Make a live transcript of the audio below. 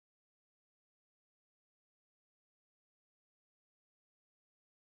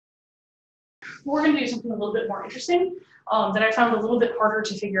we're going to do something a little bit more interesting that I found a little bit harder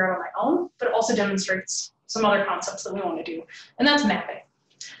to figure out on my own, but also demonstrates some other concepts that we want to do, and that's mapping.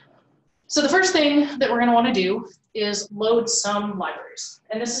 So the first thing that we're going to want to do is load some libraries.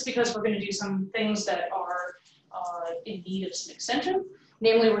 And this is because we're going to do some things that are in need of some extension.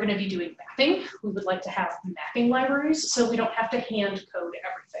 Namely, we're going to be doing mapping. We would like to have mapping libraries so we don't have to hand code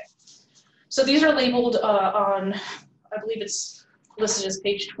everything. So these are labeled on, I believe it's listed as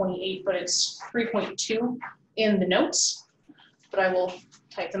page 28, but it's 3.2 in the notes. But I will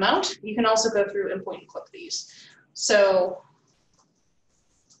type them out. You can also go through and point and click these. So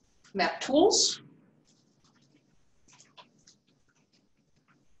map tools,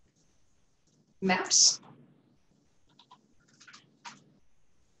 maps,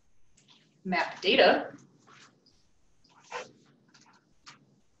 map data,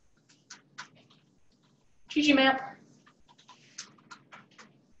 ggmap,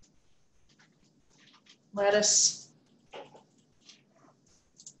 lattice,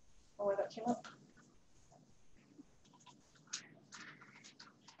 oh, where that came up.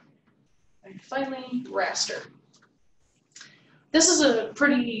 And finally, raster. This is a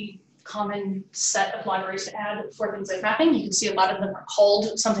pretty common set of libraries to add for things like mapping. You can see a lot of them are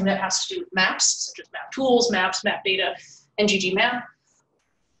called something that has to do with maps, such as map tools, maps, map data, and ggmap.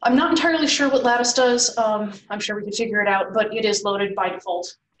 I'm not entirely sure what lattice does. I'm sure we could figure it out, but it is loaded by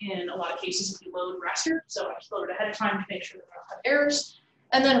default in a lot of cases if you load raster. So I just load it ahead of time to make sure that we don't have errors.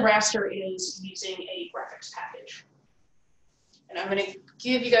 And then raster is using a graphics package. And I'm going to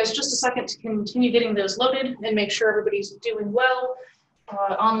give you guys just a second to continue getting those loaded and make sure everybody's doing well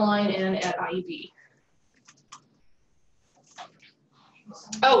online and at IEB.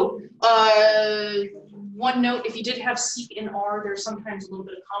 Oh, one note, if you did have seek in R, there's sometimes a little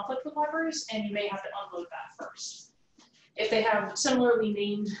bit of conflict with libraries, and you may have to unload that first. If they have similarly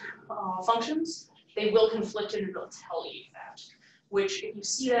named functions, they will conflict and it'll tell you that. Which, if you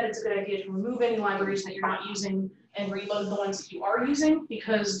see that, it's a good idea to remove any libraries that you're not using and reload the ones that you are using,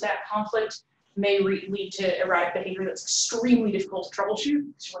 because that conflict may lead to erratic behavior that's extremely difficult to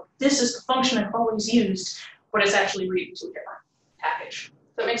troubleshoot. So like, this is the function I've always used, but it's actually reading to a different package.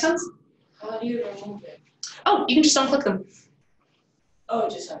 Does that make sense? How do you remove it? Oh, you can just unclick them. Oh,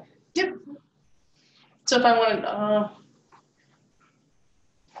 just unclick. Yep. So if I wanted,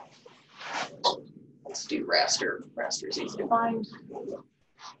 let's do raster. Raster is easy to find.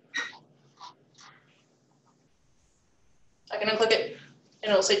 I can unclick it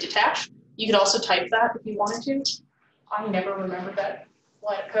and it'll say detach. You could also type that if you wanted to. I never remembered that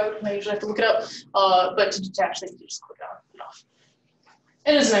line of code, and I usually have to look it up. But to detach things, you just click on and off.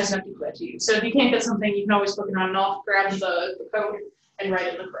 It is nice enough to do that to you. So if you can't get something, you can always click it on and off, grab the code, and write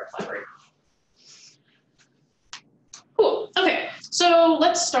it in the correct library. Cool. Okay, so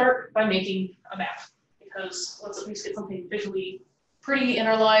let's start by making a map, because let's at least get something visually pretty in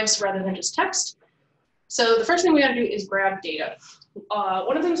our lives rather than just text. So the first thing we got to do is grab data.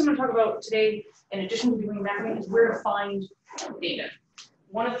 One of the things I'm going to talk about today, in addition to doing mapping, is where to find data.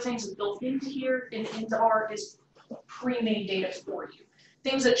 One of the things that's built into here, into R, is pre-made data for you.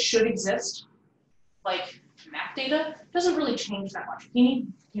 Things that should exist, like map data, doesn't really change that much. You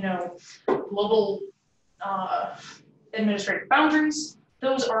need, global administrative boundaries.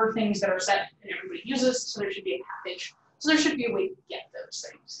 Those are things that are set and everybody uses, so there should be a package. So there should be a way to get those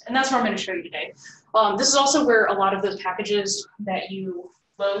things. And that's what I'm going to show you today. This is also where a lot of those packages that you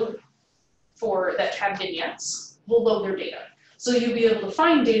load for that have vignettes will load their data. So you'll be able to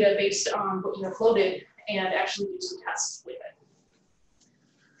find data based on what you have loaded and actually do some tests with it.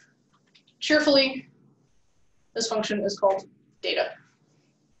 Cheerfully, this function is called data.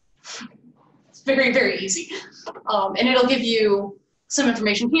 It's very, very easy. And it'll give you some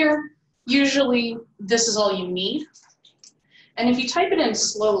information here. Usually, this is all you need. And if you type it in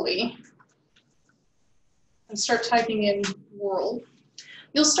slowly and start typing in world,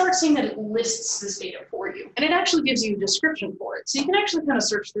 you'll start seeing that it lists this data for you. And it actually gives you a description for it. So you can actually kind of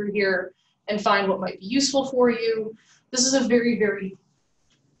search through here and find what might be useful for you. This is a very, very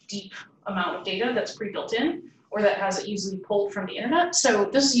deep amount of data that's pre-built in, or that has it easily pulled from the internet. So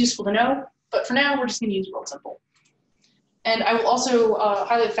this is useful to know, but for now, we're just gonna use World Simple. And I will also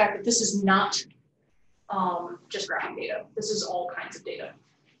highlight the fact that this is not just graphing data. This is all kinds of data.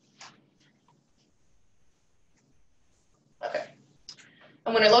 Okay.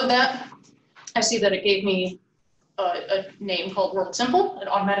 And when I load that, I see that it gave me a name called World Simple. It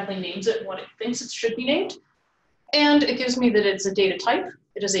automatically names it what it thinks it should be named. And it gives me that it's a data type.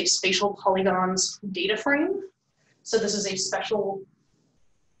 It is a spatial polygons data frame. So this is a special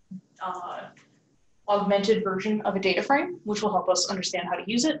augmented version of a data frame, which will help us understand how to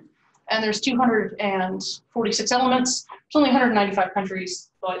use it. And there's 246 elements. There's only 195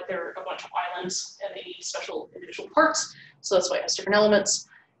 countries, but there are a bunch of islands, and they need special individual parts. So that's why it has different elements.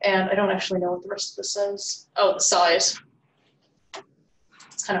 And I don't actually know what the rest of this says. Oh, the size.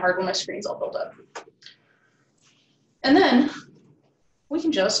 It's kind of hard when my screen's all built up. And then we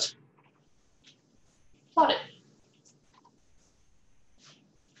can just plot it.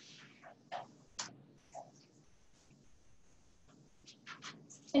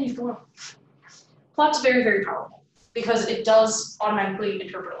 And you go. Plot's very, very powerful because it does automatically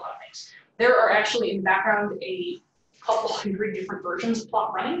interpret a lot of things. There are actually in the background a couple hundred different versions of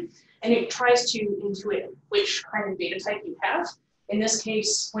plot running, and it tries to intuit which kind of data type you have. In this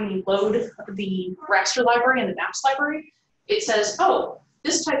case, when you load the raster library and the maps library, it says, oh,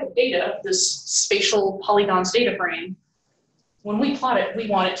 this type of data, this spatial polygons data frame, when we plot it, we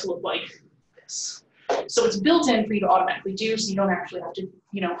want it to look like this. So it's built in for you to automatically do, so you don't actually have to,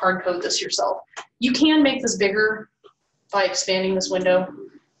 hard code this yourself. You can make this bigger by expanding this window,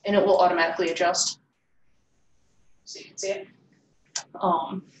 and it will automatically adjust. So you can see it.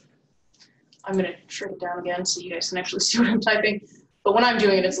 I'm going to shrink it down again so you guys can actually see what I'm typing. But when I'm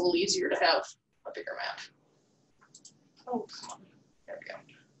doing it, it's a little easier to have a bigger map. Oh, come on. There we go.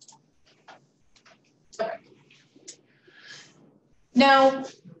 Okay. Now,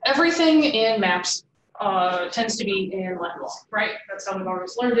 everything in maps tends to be in lat long, right? That's how we've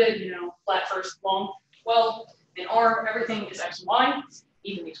always learned it, lat first, long. Well, in R, everything is X and Y,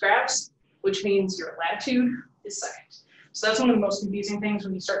 even these graphs, which means your latitude is second. So that's one of the most confusing things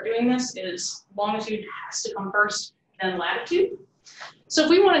when you start doing this is longitude has to come first, then latitude. So if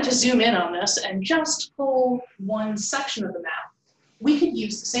we wanted to zoom in on this and just pull one section of the map, we could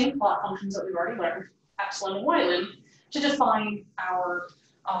use the same plot functions that we've already learned, epsilon and ylim, to define our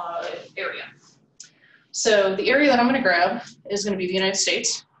area. So the area that I'm going to grab is going to be the United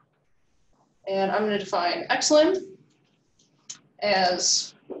States. And I'm going to define xlim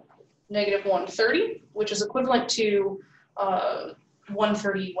as -130, which is equivalent to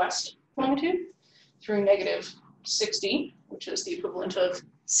 130 west longitude, through -60, which is the equivalent of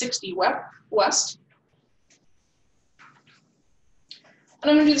 60 west. And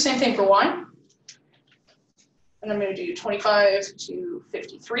I'm going to do the same thing for y. And I'm going to do 25 to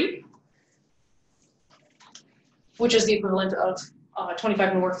 53, which is the equivalent of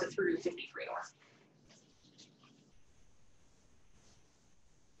 25 north through 53 north.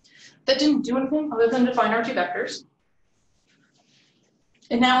 That didn't do anything other than define our two vectors.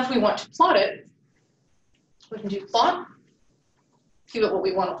 And now if we want to plot it, we can do plot, give it what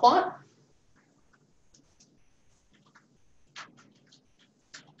we want to plot.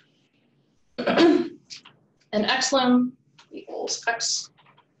 And xlim equals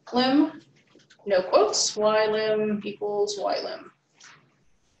xlim, no quotes, ylim equals ylim.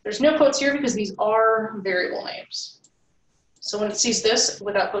 There's no quotes here because these are variable names. So when it sees this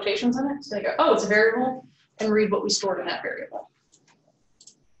without quotations in it, it's going to go, oh, it's a variable, and read what we stored in that variable.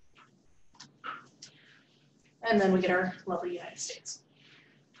 And then we get our lovely United States.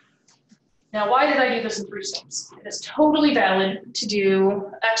 Now, why did I do this in 3 steps? It is totally valid to do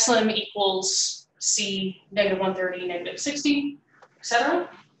xlim equals C, -130, -60, etc.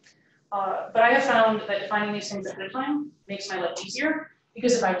 But I have found that defining these things ahead of time makes my life easier,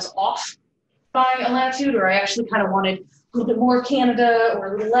 because if I was off by a latitude, or I actually kind of wanted a little bit more Canada or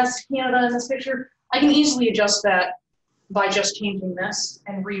a little less Canada in this picture, I can easily adjust that by just changing this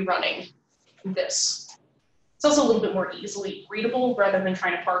and rerunning this. It's also a little bit more easily readable rather than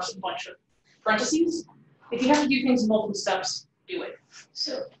trying to parse a bunch of parentheses. If you have to do things in multiple steps, do it.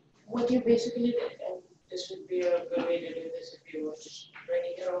 So what you basically did, and this would be a good way to do this if you were just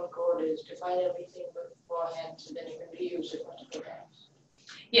writing your own code, is define everything beforehand so then you can reuse it multiple times.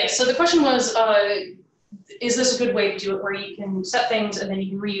 Yeah, so the question was, is this a good way to do it where you can set things and then you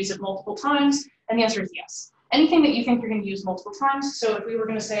can reuse it multiple times? And the answer is yes. Anything that you think you're going to use multiple times. So if we were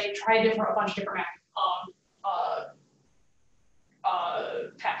going to say, try a bunch of different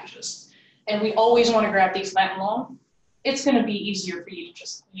packages, and we always want to grab these lat and long, it's going to be easier for you to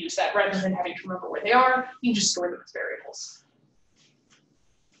just use that rather than having to remember where they are. You can just store them as variables.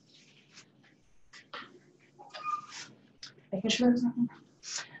 Making sure there's nothing.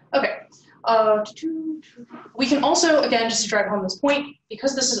 Okay. We can also, again, just to drive home this point,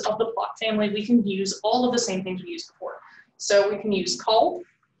 because this is of the plot family, we can use all of the same things we used before. So we can use call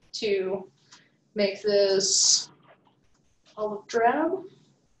to make this olive drab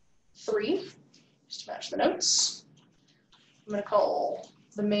 3, just to match the notes. I'm going to call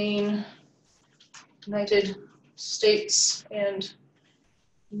the main United States and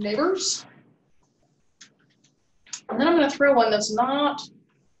neighbors. And then I'm going to throw one that's not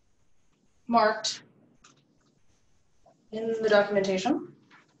marked in the documentation.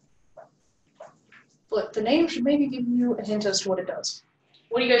 But the name should maybe give you a hint as to what it does.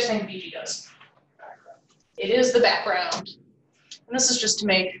 What do you guys think BG does? It is the background. And this is just to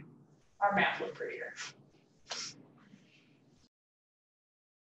make our map look prettier.